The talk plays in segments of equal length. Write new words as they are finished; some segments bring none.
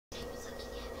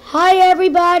Hi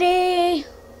everybody!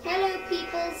 Hello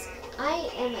peoples,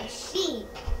 I am a sheep.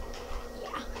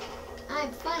 Yeah, I'm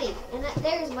funny, and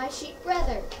there's my sheep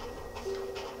brother.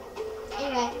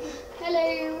 Anyway,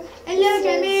 hello. Hello,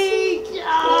 Jimmy!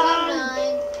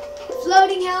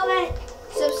 Floating helmet!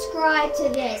 Subscribe to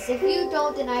this. If you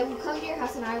don't, then I will come to your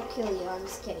house and I will kill you. I'm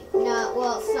just kidding. No,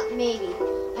 well, it's not maybe.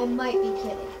 I might be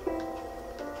kidding.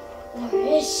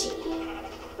 Where is she?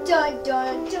 Dun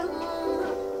dun dun.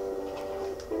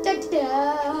 Da da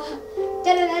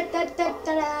da da da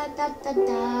da da da da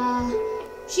da.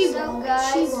 She won't,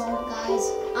 guys.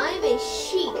 I'm a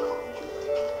sheep.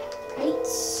 Right?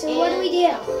 So what do we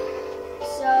do?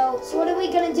 So what are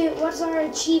we gonna do? What's our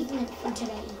achievement for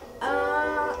today?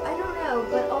 I don't know,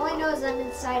 but all I know is I'm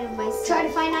inside of myself. Try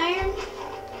to find iron?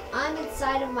 I'm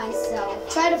inside of myself.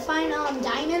 Try to find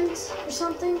diamonds or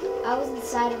something? I was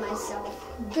inside of myself.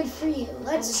 Good for you.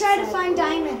 Let's try to find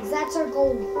diamonds. That's our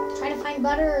goal. Try to find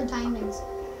butter or diamonds.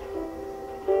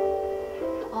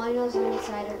 All I know is I'm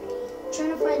inside of me.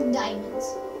 Trying to find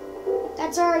diamonds.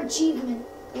 That's our achievement.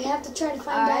 We have to try to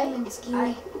find diamonds,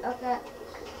 Kiwi. Okay.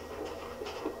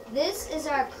 This is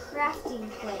our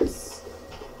crafting place.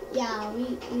 Yeah,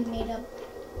 we made up.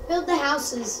 Build the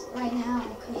houses right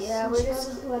now. Yeah, we're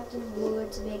just collecting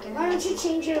wood to make a house. Why don't you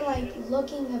change your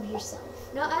looking of yourself?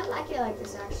 No, I like it like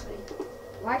this actually.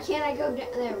 Why can't I go down?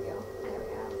 There we go. There we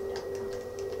go.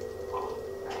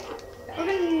 Alright. We're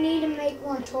gonna need to make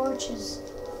more torches.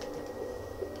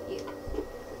 Yeah.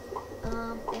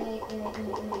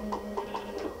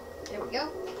 There we go.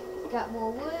 Got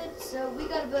more wood, so we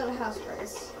gotta build a house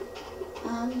first.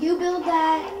 You build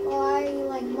that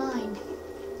while I mine.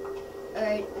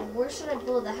 Alright, where should I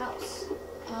build the house?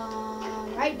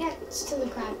 Right next to the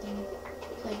crafting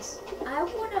place. I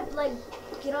wanna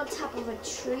get on top of a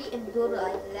tree and build it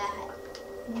like that.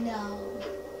 No.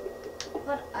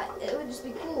 But it would just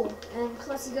be cool. And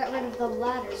plus you got rid of the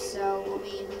ladders, so I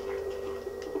mean,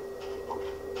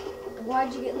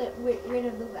 why'd you get rid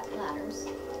of the ladders?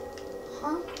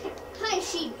 Huh? Hi,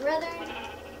 sheep brother.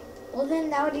 Well, then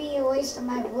that would be a waste of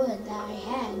my wood that I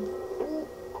had.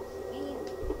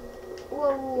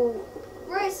 Whoa,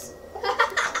 Bryce.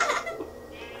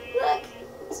 Look.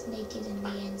 It's naked in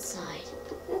the inside.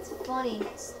 That's funny.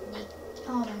 Snake.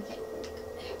 Oh, okay.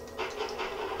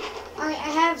 Alright, I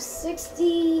have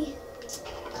 60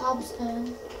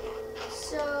 cobblestone.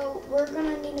 So we're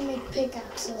gonna need to make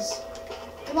pickaxes.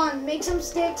 Come on, make some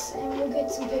sticks and we'll get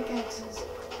some pickaxes.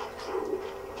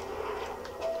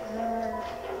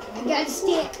 I got a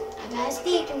stick.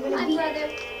 I'm gonna Hi, brother.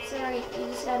 Sorry, you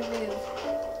just gotta move.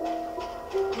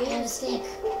 I have a stick.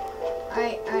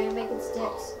 Alright, I'm making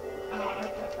sticks. Oh,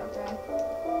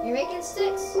 okay. You're making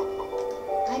sticks?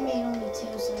 I made only 2,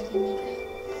 so I can make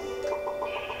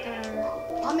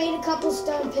that. I made a couple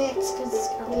stone picks because it's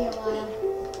gonna be a while.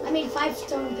 I made 5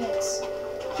 stone picks.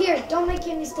 Here, don't make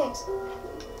any sticks.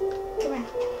 Come here.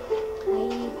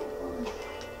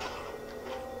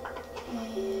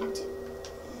 And 2.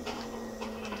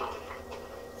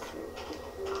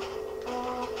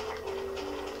 And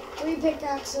 3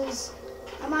 pickaxes.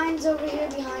 Mine's over here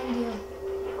behind you.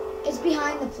 It's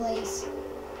behind the place.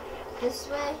 This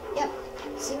way? Yep.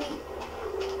 See me?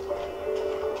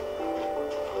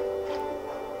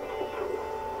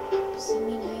 See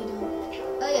me? No, you don't.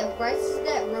 Oh yeah, Bryce is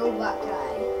that robot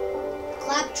guy.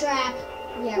 Claptrap.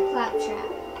 Yeah, Claptrap.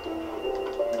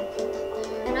 Put that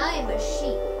there. And I am a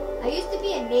sheep. I used to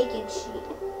be a naked sheep.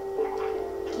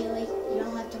 Keely, you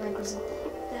don't have to represent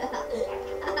that.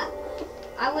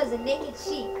 I was a naked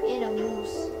sheep and a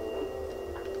moose.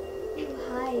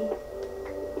 Hi.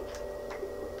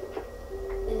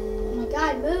 Oh my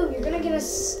god, move. You're gonna get us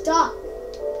stuck.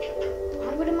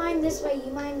 I'm gonna mine this way,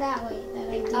 you mine that way. That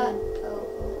I did.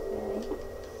 Okay.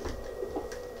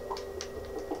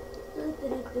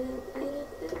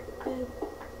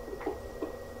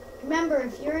 Remember,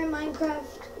 if you're in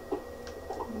Minecraft,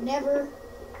 never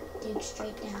dig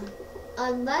straight down.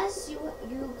 Unless you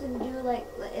can do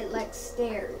like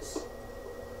stairs.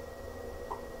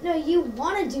 No, you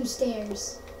want to do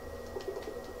stairs.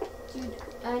 Dude,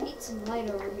 I need some light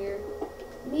over here.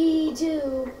 Me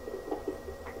too.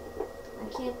 I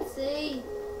can't see.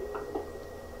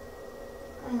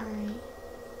 Alright.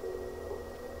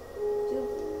 Do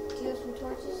you have some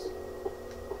torches?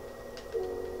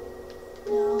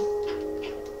 No.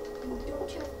 You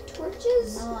don't have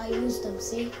torches? No, I used them,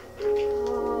 see?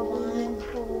 Oh, One.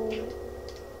 cool.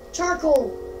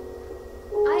 Charcoal.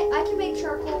 I can make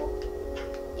charcoal.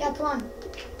 Yeah, come on.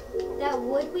 That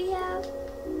wood we have?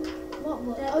 What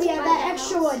wood? That's Oh yeah, by that the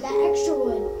extra house. wood. That extra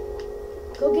wood.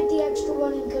 Go get the extra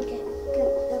wood and cook it.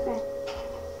 Okay.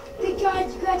 Hey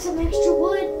guys, you got some extra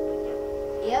wood?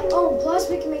 Yep. Oh, plus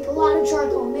we can make a lot of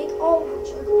charcoal. Make all the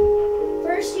charcoal.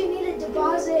 First, you need to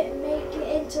deposit and make it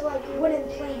into like wooden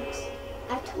planks.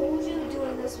 I told you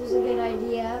doing this was a good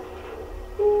idea.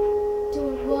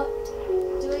 Doing what?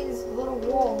 Doing this little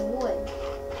wall of wood.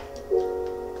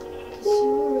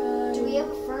 Sure. Do we have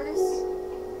a furnace?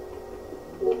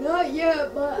 Not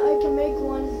yet, but I can make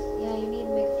one. Yeah, you need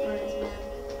to make a furnace, man.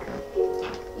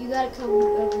 You gotta come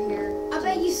over here. I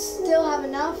bet you still have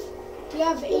enough. Do you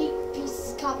have 8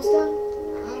 pieces of cobblestone?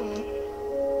 I don't know.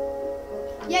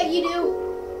 Yeah, you do.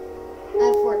 I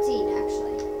have 14,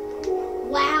 actually.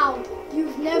 Wow.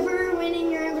 You've never went in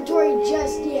your inventory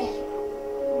just yet.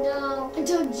 No.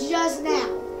 Until just now.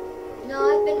 No,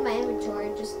 I've been in my inventory,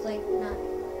 just like not.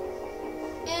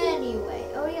 Anyway.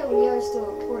 Oh yeah, we are still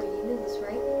recording. You knew this,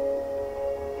 right?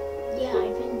 Yeah,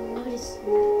 I've been noticing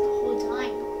that the whole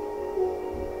time.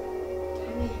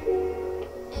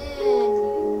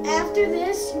 And After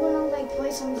this, you wanna like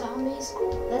play some zombies?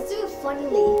 let's do it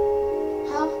funnily.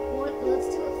 Huh? Let's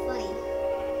do it funny.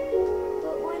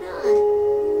 But why not?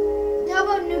 How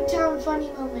about Nuketown funny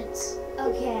moments?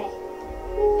 Okay.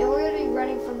 And we're gonna be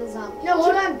running from the zombie. No,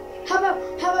 hold on. How about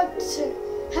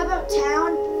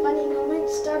town funny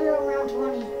moments started around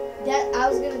 20? That I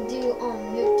was gonna do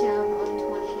Nuketown on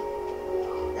 20.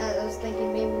 I was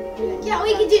thinking maybe we could do it. Yeah,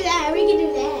 we can do that. We can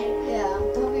do that. Yeah,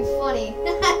 that'll be funny.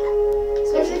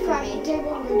 Especially Especially the for crafting me.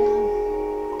 table and go down.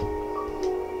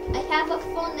 I have a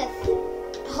funness.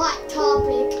 Hot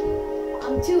topic.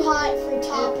 I'm too hot for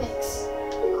topics.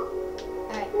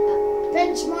 Alright.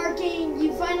 Benchmarking.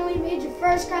 You finally made your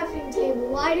first crafting table.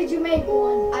 Why did you make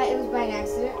one? It was by an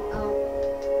accident.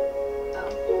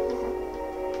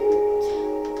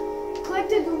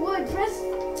 Collected the wood. Press.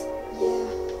 Yeah.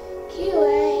 Kill.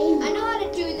 I know how to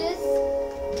do this.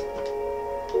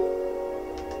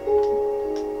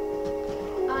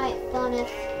 Alright,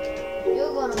 funness.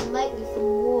 You're gonna make me some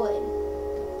wood.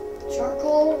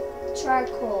 Charcoal.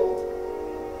 Charcoal.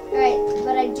 Alright,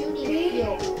 but I do need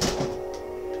fuel.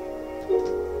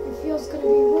 Your fuel's gonna be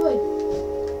wood.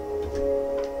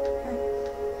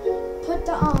 Put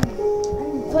the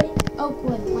put oak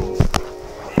wood plant.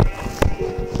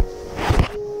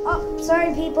 Oh,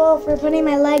 sorry people for putting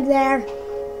my leg there.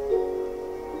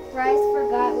 Bryce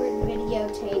forgot we're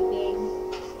videotaping.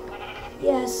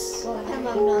 Yes. Well,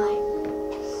 MO9.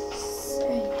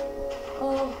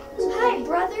 Oh, hi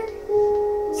brother.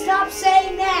 Stop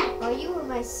saying that. Are you or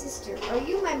my sister? Are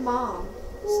you my mom?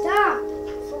 Stop.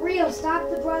 For real. Stop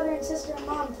the brother and sister and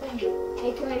mom thing.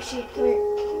 Hey, come here, sheep. Come here.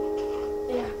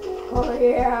 Yeah. Oh,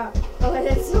 yeah. Oh,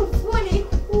 that's so funny.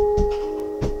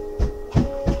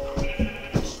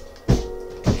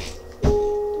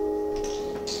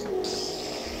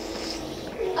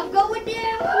 I'm going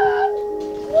down.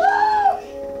 Whoa!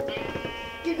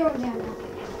 You're going down now.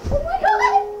 Oh, my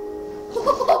God.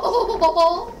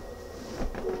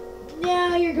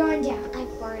 Now you're going down. I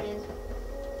farted.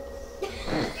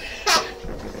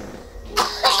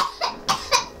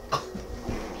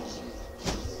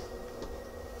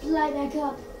 Fly back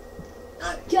up.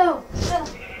 Go.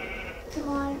 Come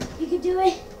on. You can do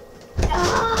it.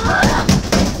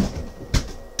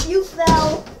 You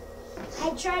fell. I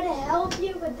tried to help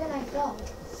you, but then I fell.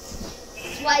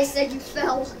 That's why I said you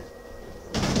fell.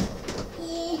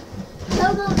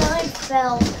 MO9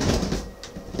 fell.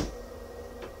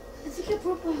 I think I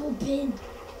broke my whole bin.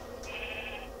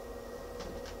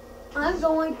 I'm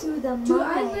going through the mine. Dude,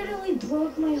 I literally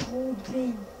broke my whole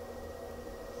bin.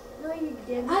 No, you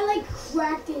didn't. I like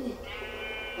cracked it.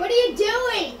 What are you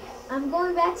doing? I'm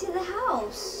going back to the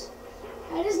house.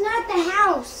 That is not the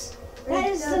house. That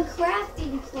is the the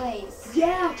crafting place.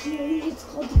 yeah, Keely. It's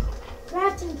called the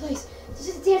crafting place.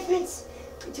 There's a difference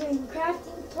between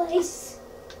crafting place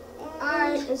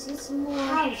Alright, and let's get some more.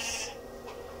 house.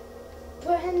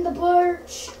 Put in the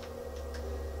birch.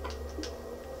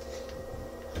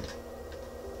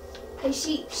 Hey,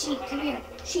 sheep, come here.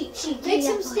 Sheep, Make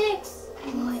some sticks.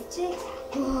 What? Sticks?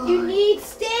 You need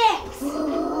sticks.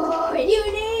 You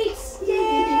need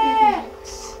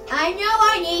sticks. I know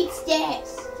I need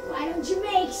sticks. Why don't you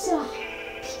make some?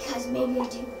 Because maybe I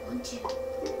didn't want to.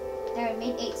 There, I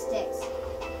made 8 sticks.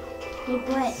 Hey,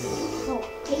 what? Oh,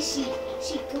 hey, sheep,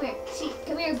 come here. Sheep,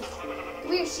 come here.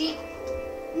 Come here, sheep.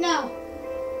 No.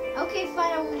 Okay,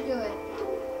 fine, I won't do it.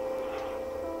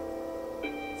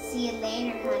 See you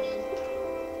later, honey.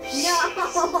 No,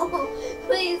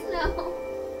 please no.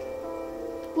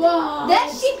 Whoa. That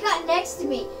sheep got next to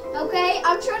me. Okay,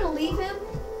 I'm trying to leave him.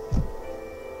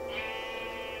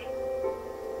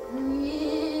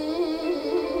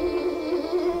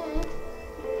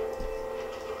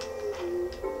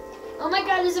 Oh my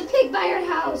God, there's a pig by our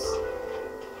house.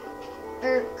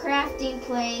 crafting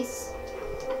place.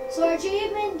 So our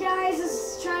achievement, guys,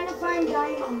 is trying to find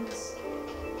diamonds.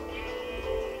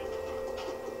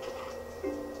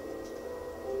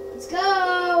 Let's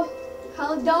go.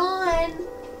 Hold on.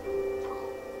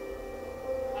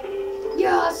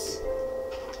 Yes.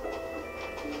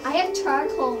 I have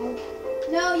charcoal.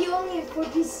 No, you only have 4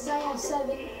 pieces. I have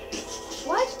 7.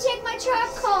 Why'd you take my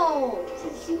charcoal?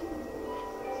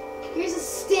 Here's a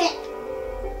stick.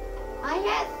 I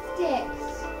have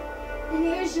sticks. And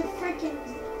here's your freaking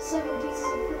 7 pieces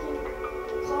of freaking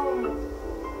coal.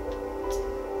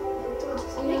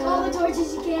 Make all the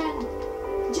torches you can.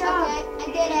 Good job. Okay, I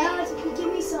did it. Now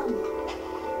give me some.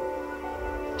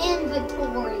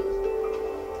 Inventory.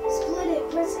 Split it.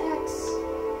 Press X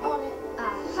on it.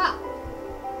 Aha.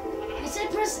 I said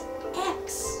press X.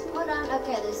 Hold on.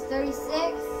 Okay, there's 36.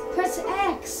 Press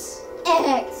X.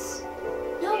 X.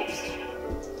 Nope.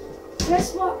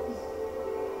 Press Y.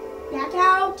 Back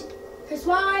out. Press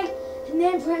Y. And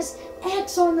then press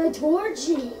X on the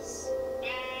torches.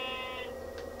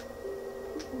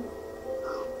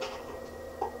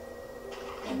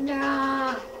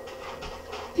 Nah.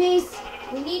 Peace.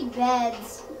 We need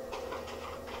beds.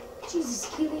 Jesus,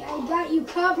 Keely, I got you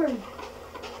covered.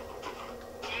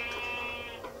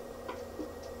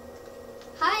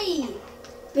 Hi.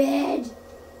 Bed.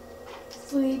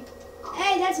 Sleep.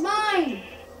 Hey, that's mine.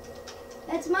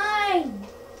 That's mine.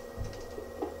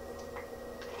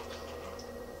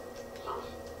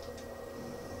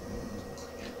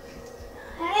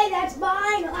 Hey, that's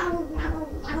mine.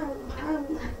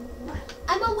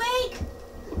 I'm awake.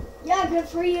 Yeah, good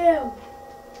for you.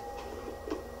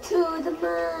 To the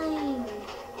mine.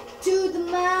 To the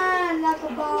mine,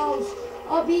 knuckleballs.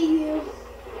 I'll beat you.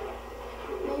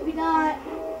 Maybe not.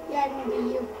 Yeah, I won't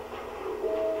beat you.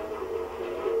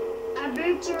 I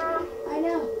beat you. I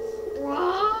know.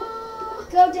 Whoa.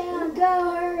 Go down,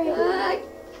 go, hurry.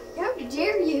 How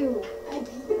dare you? I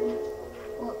beat you.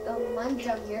 Well, mine's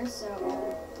down here, so.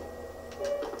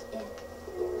 Yeah.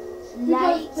 We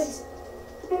Light. both place-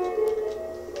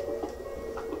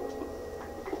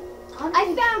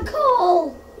 I found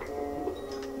coal.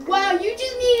 Wow, you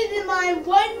just needed to mine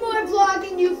 1 more block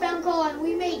and you found coal and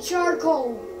we made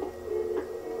charcoal.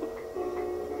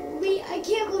 I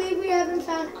can't believe we haven't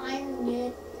found iron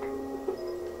yet.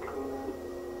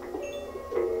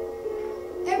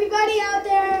 Everybody out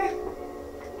there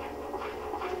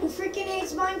who freaking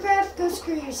hates Minecraft, go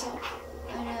screw yourself.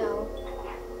 I know.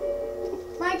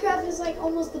 Minecraft is like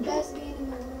almost the best game in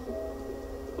the world.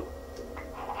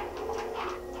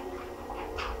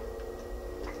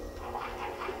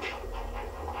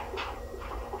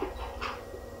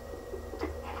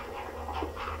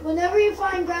 Whenever you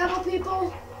find gravel,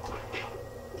 people,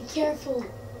 be careful.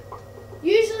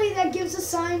 Usually that gives a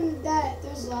sign that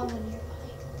there's lava nearby.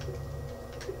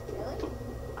 Really?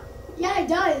 Yeah, it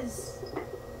does.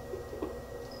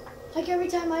 Like every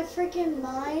time I freaking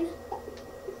mine.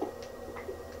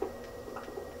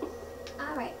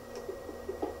 Alright.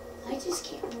 I just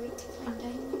can't wait to find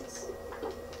diamonds.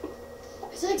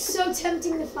 It's like so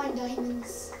tempting to find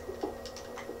diamonds.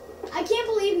 I can't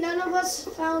believe none of us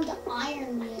found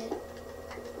iron yet.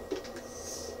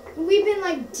 We've been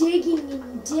like digging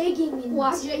and digging and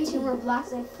Watch digging. it, 2 more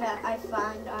blocks, I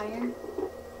find iron.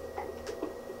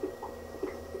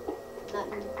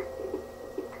 Nothing.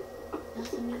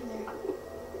 Nothing either.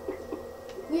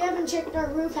 We haven't checked our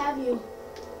roof, have you?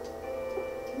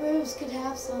 Roofs could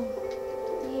have some.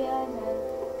 Yeah, I know.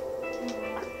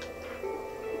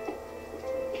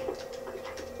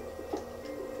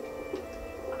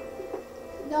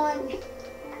 None.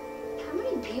 How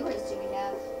many viewers do we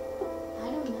have? I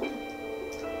don't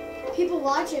know. People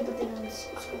watch it, but they don't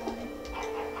subscribe.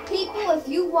 People, if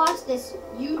you watch this,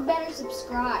 you better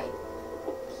subscribe.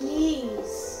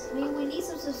 Please. I mean, we need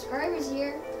some subscribers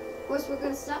here. Of course, we're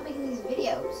going to stop making these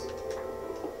videos.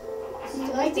 If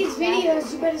you like these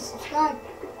videos, you better subscribe.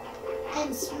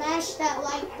 And smash that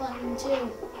like button too.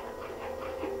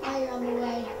 While you're on the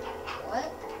way.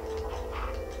 What?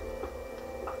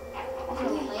 The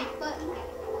like button?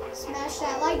 Smash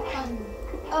that like button.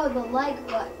 Oh, the like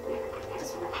button.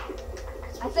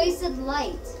 I thought you said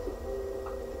light.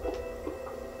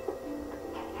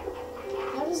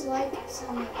 How does like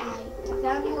sound like light? I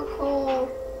found more coal.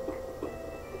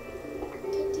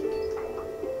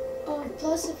 Oh,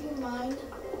 plus if you mine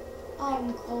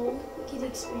coal, you get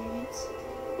experience.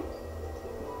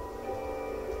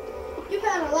 You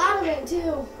found a lot of it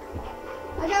too.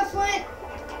 I got flint.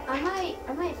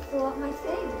 I might fill up my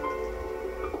thing.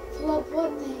 Fill up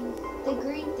what thing? The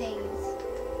green things.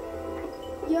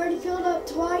 You already filled up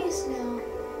twice now.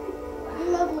 You're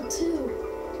level 2.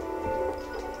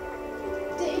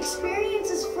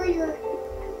 experience is for your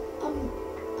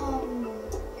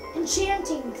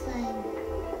enchanting thing.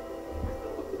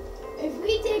 If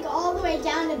we dig all the way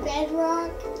down to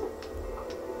bedrock,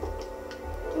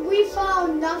 and we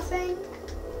found nothing,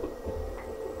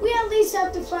 we at least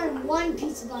have to find one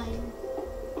piece of iron.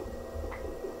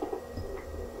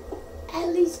 At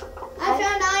least I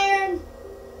found iron.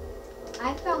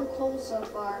 I found coal so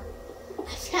far.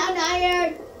 I found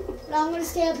iron, but I'm gonna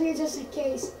stay up here just in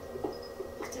case.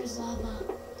 If there's lava.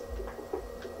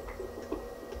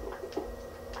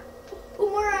 Oh,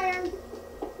 more iron.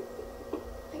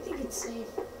 I think it's safe.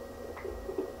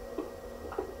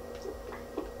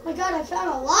 My God, I found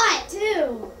a lot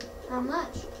too. How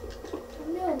much? I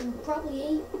don't know,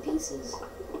 probably 8 pieces.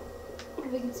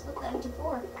 We can split that into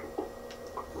 4.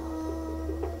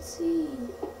 Let's see.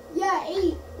 Yeah,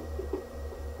 8.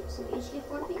 So we each get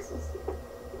 4 pieces.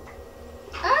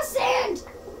 Ah, sand!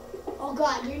 Oh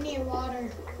God, you're near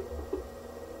water.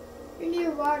 You're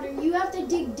near water. You have to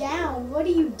dig down. What are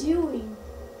you doing?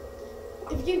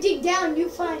 If you dig down, you'll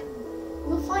find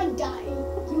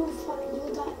diamonds.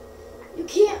 You'll die. You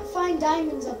can't find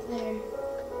diamonds up there.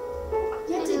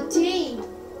 You have to dig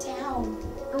down.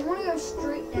 I want to go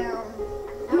straight down.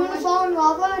 You want to fall in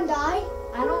lava and die?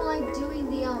 I don't like doing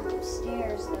the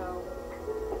stairs though.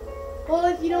 Well,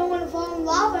 if you don't want to fall in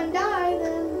lava and die,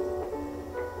 then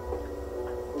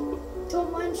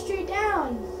don't mine straight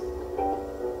down.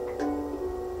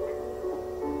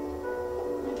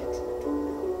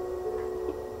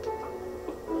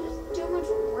 There's too much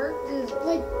work to...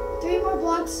 Like 3 more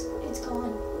blocks, it's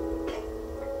gone.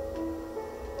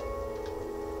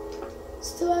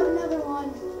 Still have another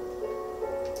one.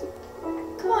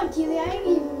 Come on, Keely, I ain't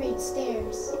even made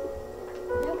stairs.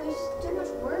 No, there's too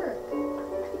much work.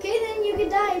 Okay, then you can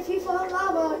die if you fall in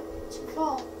lava. It's your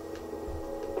fault.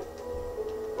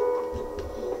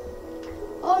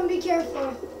 Oh, and be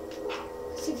careful.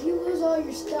 Because if you lose all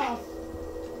your stuff,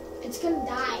 it's gonna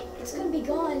die. It's gonna be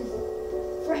gone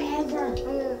forever. I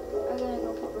gotta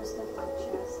go put my stuff on the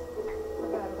chest.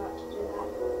 Forgot about to do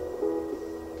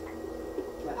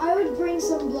that. I would bring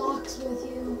some blocks with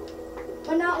you,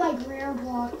 but not like rare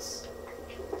blocks.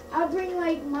 I would bring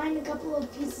like mine a couple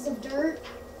of pieces of dirt.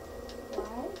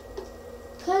 Why?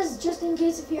 Cause just in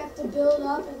case if you have to build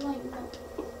up and like no.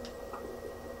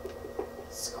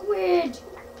 Squid.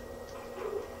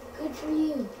 Good for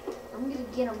you. I'm gonna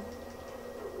get them.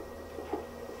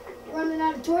 Running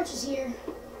out of torches here.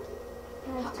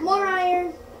 More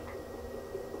iron.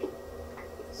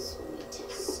 Sweet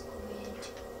squid.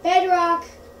 Bedrock.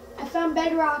 I found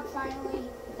bedrock finally.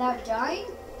 Without dying?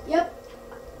 Yep.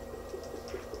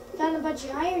 Found a bunch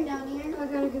of iron down here. I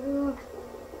gotta go.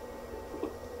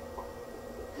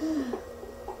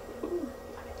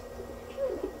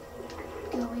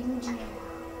 Going down.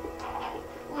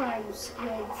 Where are you,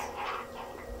 squids?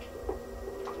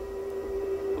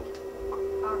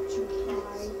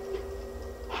 Occupy.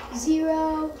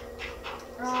 0.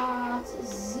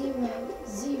 0.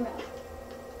 0.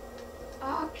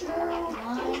 Octo.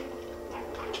 1.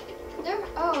 There.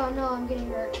 Oh no, I'm getting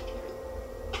hurt.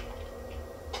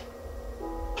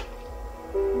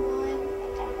 1.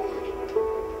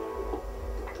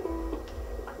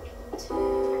 2.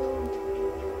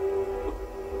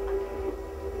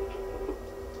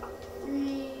 3.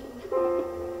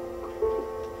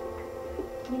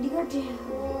 Need to go down.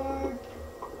 4.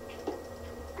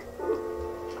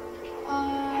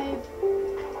 5.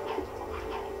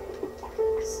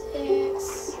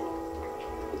 6.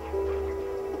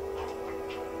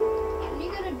 When are you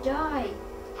gonna die?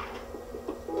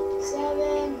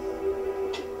 7.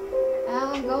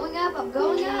 I'm going up. I'm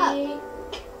going up. 8.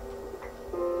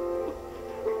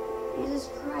 Jesus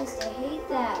Christ, I hate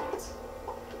that.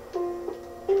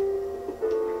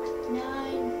 9.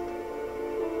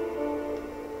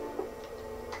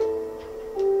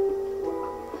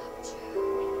 10.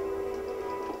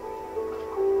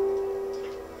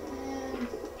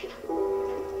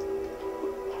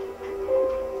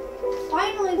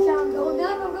 Finally found gold.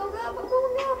 I'm going up. I'm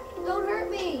going up. Don't hurt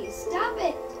me. Stop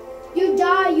it. You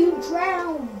die, you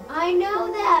drown. I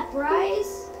know that,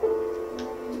 Bryce.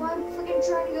 That's why I'm freaking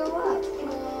trying to go up.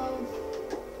 12.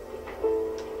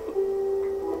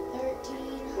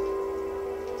 13.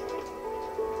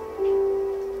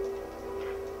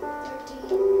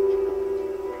 13.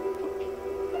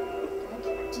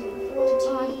 14.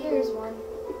 Oh, here's one.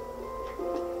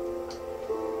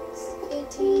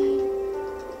 15.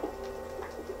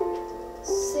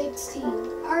 16.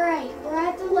 Alright, we're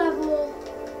at the level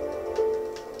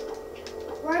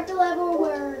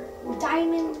where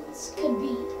diamonds could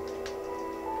be.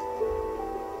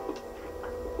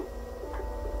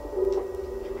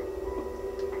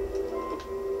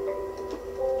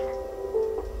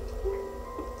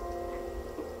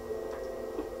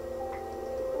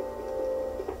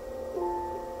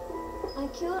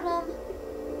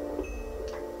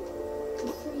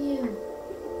 you.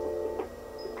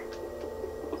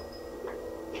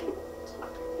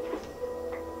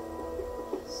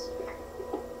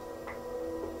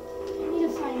 I need to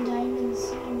find diamonds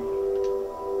soon.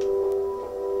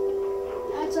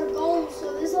 That's our goal. So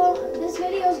this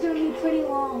video is going to be pretty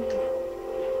long.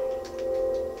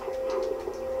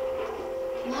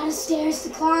 A lot of stairs to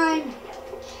climb.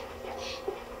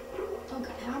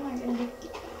 Okay, how am I going to get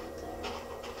there?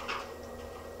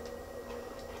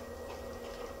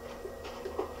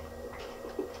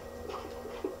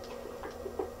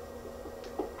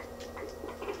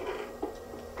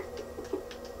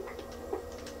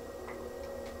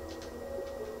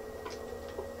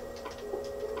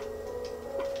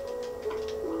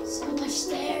 So much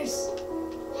stairs.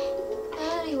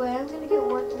 Anyway, I'm gonna get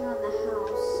working on the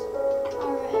house.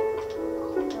 Alright.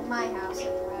 Or my house,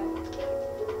 anyway.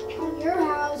 On your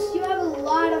house, you have a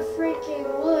lot of freaking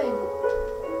wood.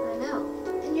 I know.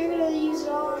 And you're gonna use it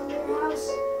all on your house?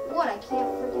 What, I can't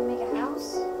freaking make a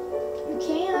house? You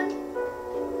can.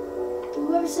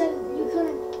 Whoever said you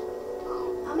couldn't?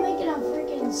 I'm making a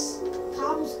freaking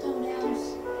cobblestone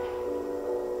house.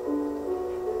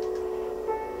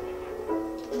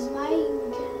 Because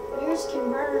yours can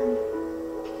burn.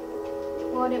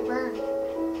 What would it burn?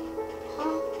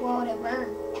 Huh? What would it burn?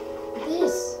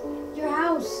 This. Your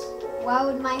house. Why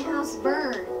would my house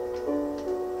burn?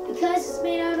 Because it's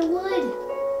made out of wood.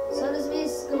 So does it mean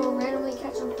it's gonna randomly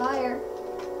catch on fire?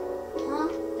 Huh?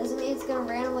 Doesn't mean it's gonna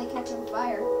randomly catch on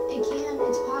fire. It can.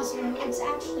 It's possible. It's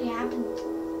actually happened.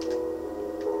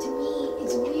 To me,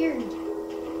 it's weird.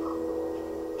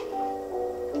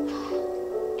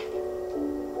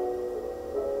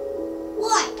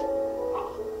 What?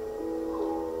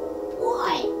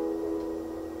 What?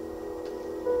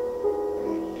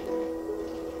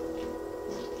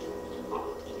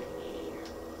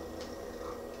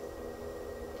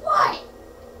 What?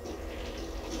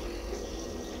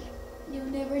 You'll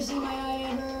never see my eye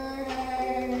ever.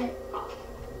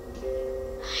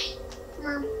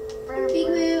 Big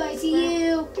Boo, I see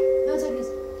you. No, it's like this.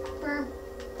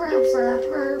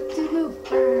 Dude, move.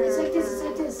 It's like this, it's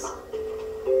like this.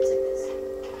 It's like this.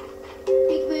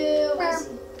 Big Boo, I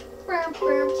see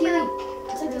Keely,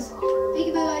 it's like this. Big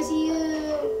Boo, I see you.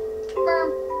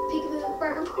 Peekaboo.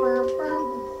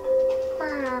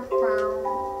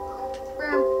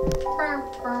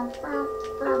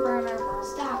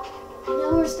 Stop. You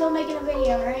know we're still making a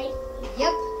video, right?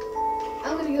 Yep.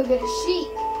 I'm gonna go get a sheep.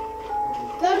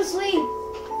 Go to sleep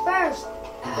first.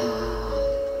 You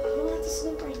don't have to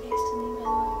sleep right next to me, by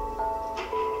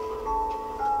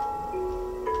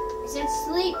I said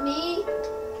sleep, me.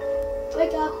 the way.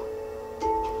 Wake up.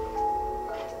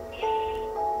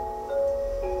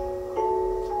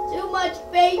 Too much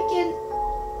bacon.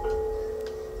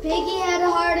 Piggy had a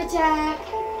heart attack.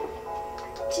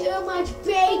 Too much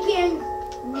bacon.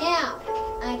 Now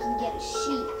I can get a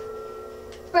sheep.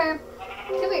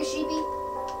 Come here, sheepy.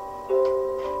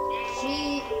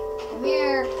 Sheep, come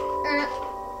here.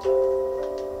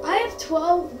 I have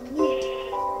 12 meat.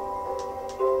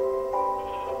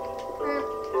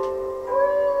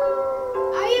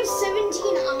 I have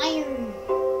 17 iron.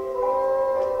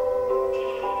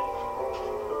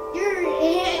 Your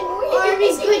arm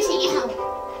is glitching out.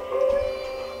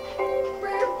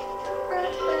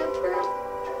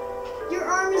 Your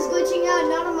arm is glitching out,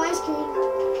 not on my screen.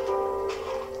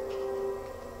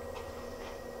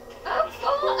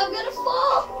 I'm gonna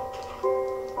fall.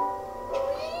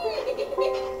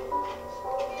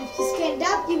 If you stand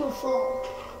up, you will fall.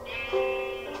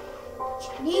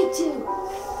 You need to.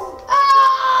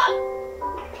 Ah!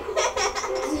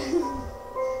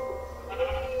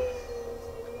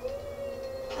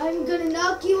 I'm gonna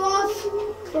knock you off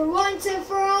for once and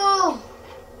for all.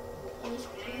 Push,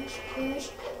 push, push,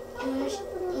 push,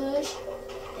 push.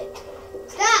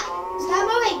 Stop! Stop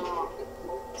moving!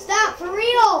 Stop, for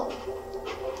real!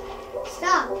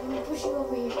 Stop, I'm gonna push you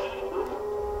over here.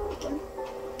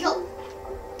 Go!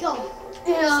 Go!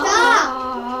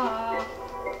 Stop!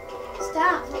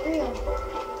 Stop, for real.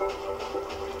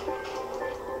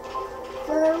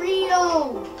 For real!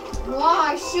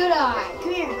 Why should I?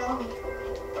 Come here, go.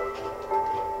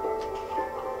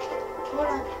 Hold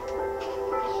on.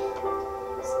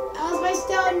 How's my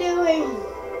stone doing?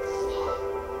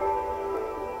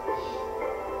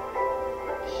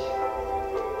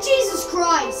 Jesus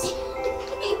Christ!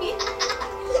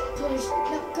 Push.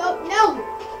 No, go. No!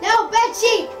 No,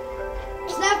 Betsy!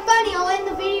 It's not funny. I'll end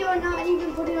the video and not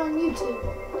even put it on YouTube.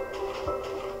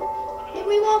 And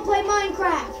we won't play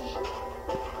Minecraft.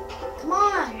 Come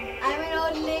on. I'm an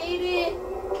old lady.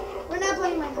 We're not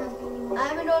playing Minecraft anymore.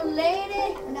 I'm an old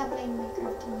lady. We're not playing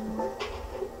Minecraft anymore.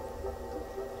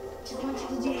 just want you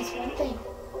to do this one thing.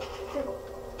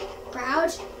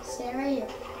 Crouch, stay right here.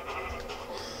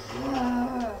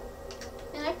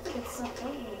 And I think it's so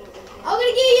cool. I'm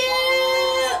gonna get you!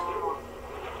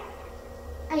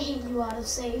 I hate you,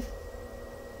 autosave.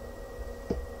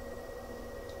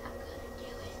 I'm gonna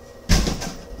do it.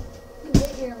 You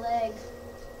hit your leg.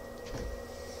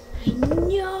 I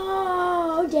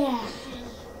know that.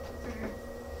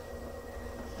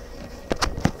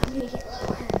 I'm gonna get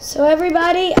lower. So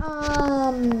everybody,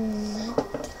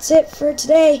 that's it for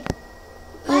today.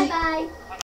 Bye bye.